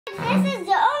This is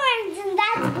the orange and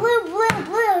that's blue, blue,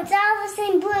 blue. It's all the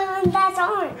same blue and that's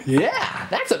orange. Yeah,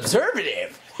 that's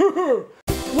observative.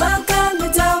 Welcome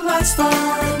to So Much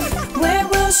Fun, where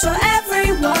we'll show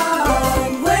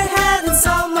everyone we're having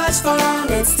so much fun.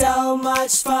 It's so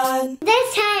much fun.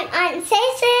 This time on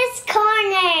Caesar's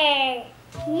Corner.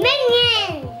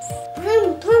 Minions!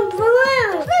 Bloom, bloom,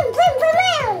 bloom! Bloom, bloom,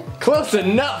 bloom! Close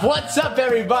enough. What's up,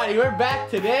 everybody? We're back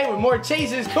today with more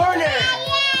Chase's Corner. Yeah!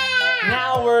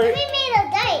 Now We made a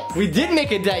dice. We did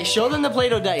make a dice. Show them the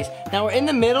Play-Doh dice. Now we're in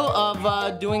the middle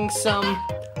of doing some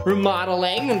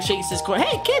remodeling and Chase's Corner.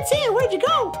 Hey, kids, here, where'd you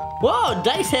go? Whoa,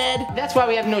 dice head. That's why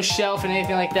we have no shelf and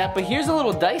anything like that. But here's a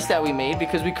little dice that we made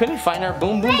because we couldn't find our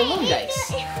boom, boom, balloon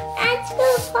dice. That's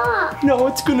too far. No,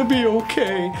 it's gonna be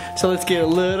okay. So let's get a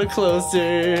little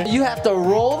closer. You have to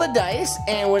roll the dice,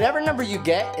 and whatever number you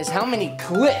get is how many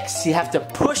clicks you have to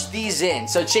push these in.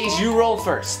 So Chase, you roll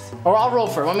first. Or I'll roll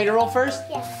first. Want me to roll first?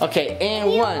 Yeah. Okay,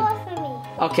 and You one. roll for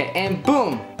me. Okay, and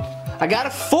boom. I got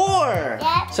a 4.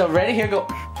 Yep. So ready, here go.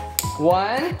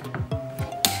 1,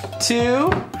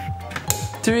 2,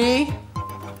 3,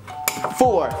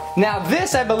 4. Now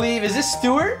this, I believe, is this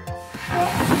Stuart?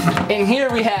 And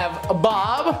here we have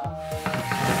Bob.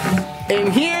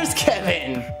 And here's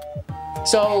Kevin.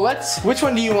 So which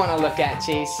one do you want to look at,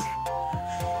 Chase?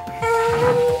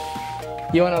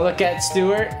 You want to look at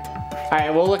Stuart? All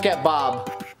right, we'll look at Bob.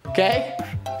 Okay?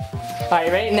 All right,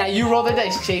 ready? Now you roll the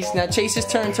dice, Chase. Now Chase's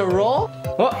turn to roll.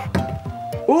 Oh.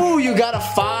 Ooh, you got a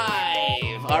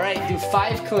 5. All right, do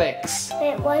 5 clicks.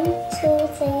 Wait, 1, 2, 3,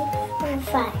 4,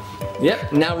 5.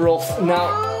 Yep. Now roll. Now.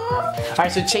 All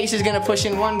right, so Chase is gonna push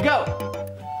in 1. Go.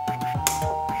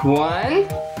 1.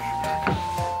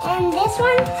 And this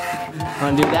one?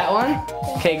 Wanna do that one?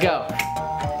 Okay, go.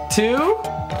 2,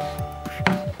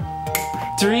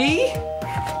 3,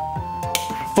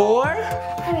 4,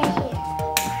 Right here.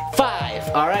 5.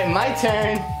 All right, my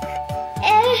turn.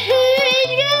 And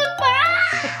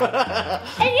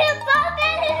you fall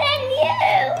better than you.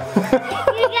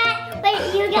 You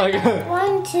got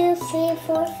 1, 2, 3,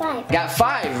 4, 5. Got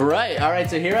 5, right? All right,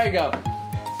 so here I go.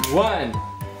 1,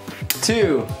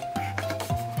 2,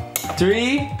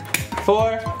 3,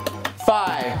 4,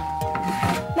 5.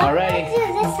 Now All right. let's do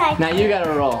this side. Now you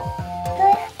gotta roll.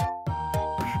 Good.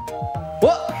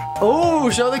 What? Oh,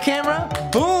 show the camera.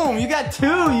 Boom! You got 2,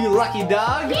 you lucky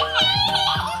dog.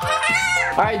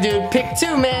 All right, dude, pick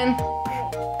 2, man.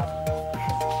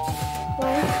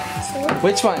 1, 2.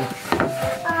 Which one?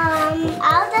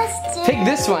 I'll just do. Pick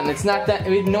this one. It's not that.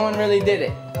 No one really did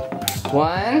it.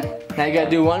 1. Now you gotta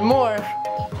do 1 more.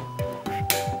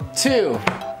 2.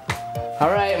 All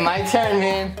right, my turn,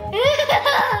 man.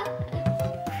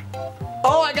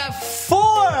 Oh, I got 4.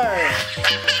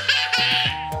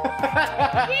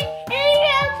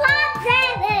 You fall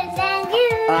better than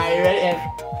you. All right, you ready? And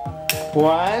 1,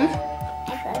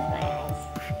 I close my eyes.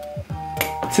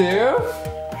 2,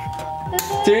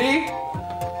 3,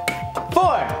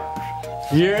 4.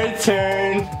 Your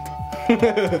turn.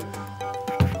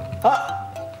 Oh,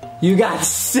 you got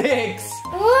 6.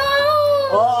 Whoa!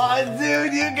 Oh,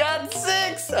 dude, you got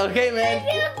 6. Okay, man.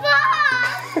 You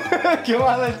fall. Come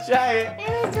on, let's try it.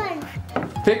 And this one.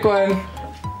 Pick one.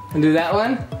 And do that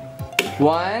one.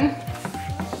 1.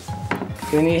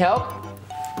 Do you need help?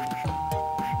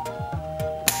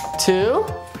 2.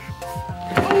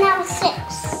 And now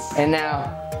 6. And now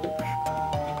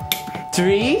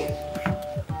 3,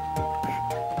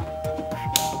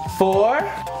 4,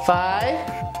 5,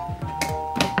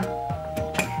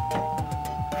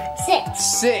 6.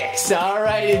 6. All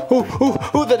right.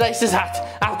 Ooh, the dice is hot.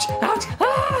 Ouch, ouch.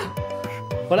 Ah!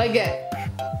 What'd I get?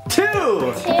 2. 2.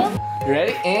 You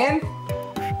ready? And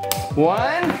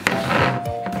 1,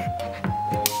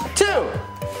 2.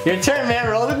 Your turn, man.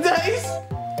 Roll the dice.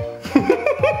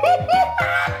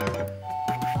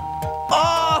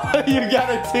 Oh, you got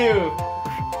a 2.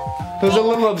 There's a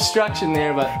little obstruction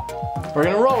there, but we're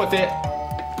gonna roll with it.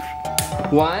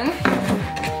 1.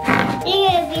 You're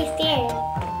gonna be scared.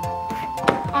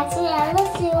 Actually, I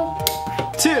love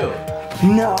 2.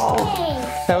 No.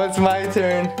 2. That was my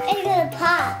turn. It's gonna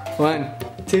pop. 1,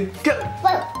 2, go.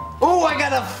 Whoa. Oh, I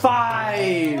got a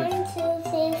 5. 1, 2,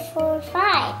 3, 4,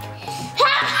 5.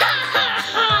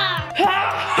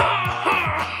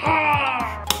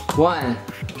 1.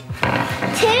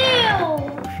 2.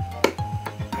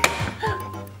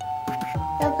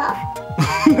 No pop.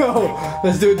 No,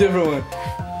 let's do a different one.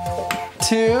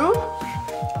 2.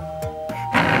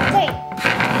 3.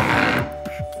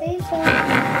 3,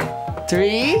 4.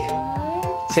 3.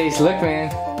 1, Chase, look, man.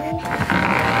 2,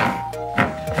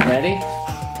 Ready?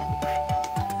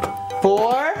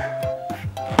 4.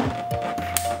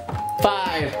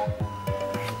 5. right.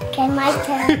 Okay, my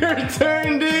turn. Your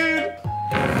turn, dude.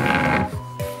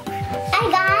 I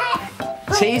got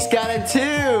it. Chase got it too.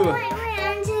 Wait,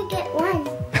 I need to get one.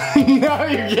 No,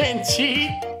 you're getting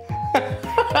cheat.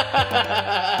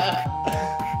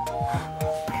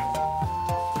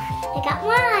 I got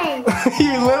one.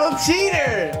 You little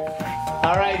cheater.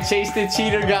 All right, Chase the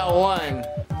cheater got one.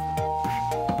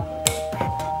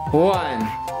 One.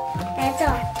 That's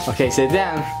all. Okay, sit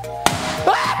down.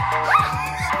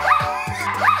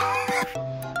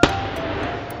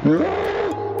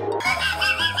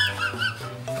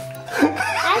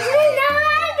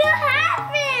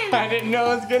 I didn't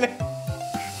know it was gonna.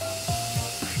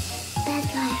 Bad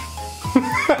guy.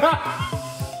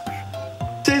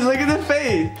 Chase, look at the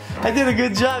face. I did a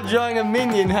good job drawing a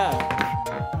minion, huh?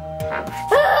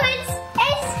 Oh, it's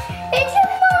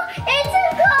a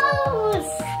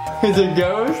ghost. It's a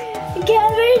ghost?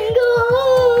 Kevin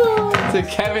goes. It's a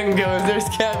Kevin ghost. There's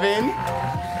Kevin.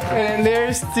 And then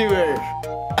there's Stuart.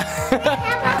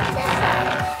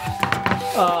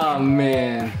 Oh,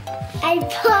 man. I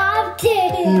popped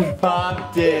it. You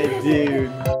popped it,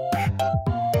 dude.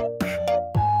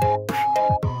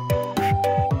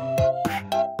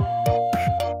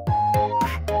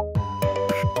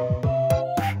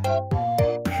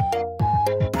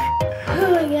 Oh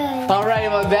my god. All right,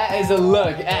 well, that is a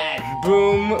look at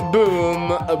Boom Boom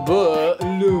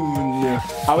Balloon.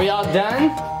 Are we all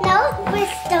done? No, we're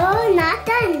still not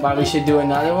done. Well, we should do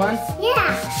another one?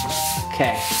 Yeah.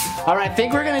 Okay. All right, I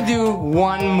think we're gonna do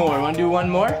one more. Want to do one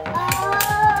more?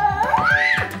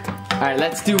 All right,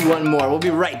 let's do one more. We'll be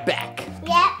right back.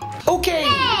 Yep. Okay,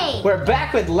 Hey. we're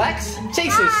back with Lex,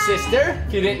 Chase's sister.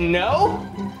 If you didn't know,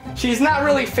 she's not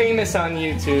really famous on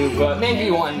YouTube, but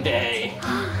maybe one day.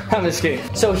 I'm just kidding.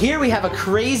 So here we have a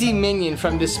crazy minion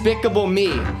from Despicable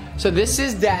Me. So this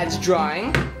is Dad's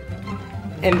drawing,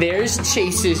 and there's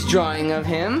Chase's drawing of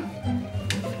him.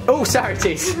 Oh, sorry,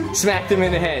 Chase. Smacked him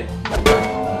in the head.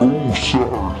 Oh,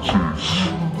 sorry, Chase.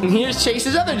 And here's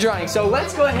Chase's other drawing. So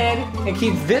let's go ahead and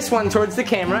keep this one towards the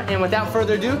camera. And without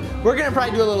further ado, we're gonna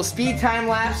probably do a little speed time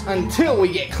lapse until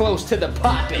we get close to the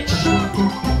poppage.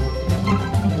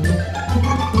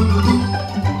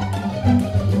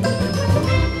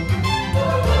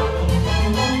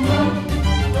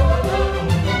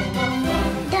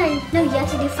 Done. No, you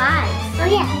have to do 5. Oh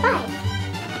yeah, 5.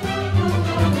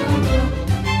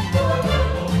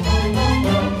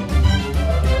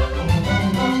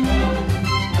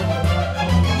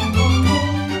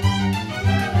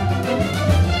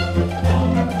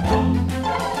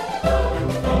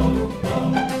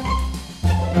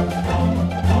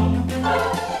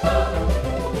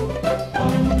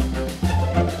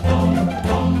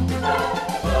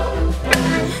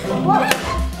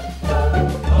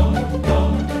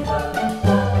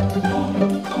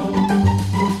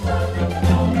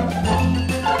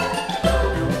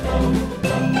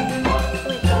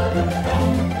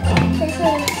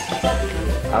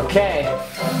 Okay.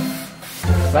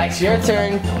 Lex, your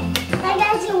turn. I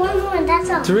gotta do one more, that's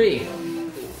all. 3.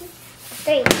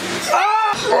 3.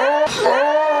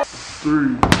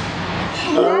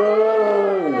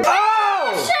 Oh!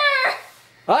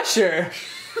 Usher?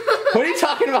 What are you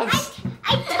talking about?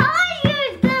 I told you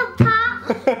it's gonna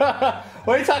pop.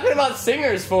 What are you talking about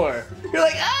singers for? You're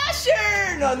like,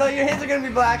 Usher! No, your hands are gonna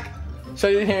be black. Show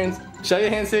your hands. Show your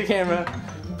hands to the camera.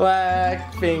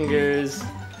 Black fingers.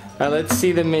 All right, let's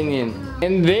see the minion.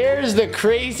 And there's the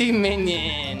crazy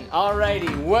minion.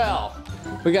 Alrighty, well,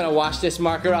 we gotta wash this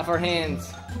marker off our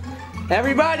hands.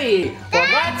 Everybody, well,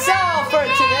 that's all for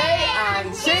today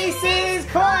on Chase's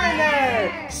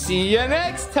Corner. See you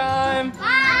next time.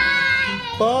 Bye.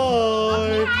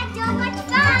 Bye.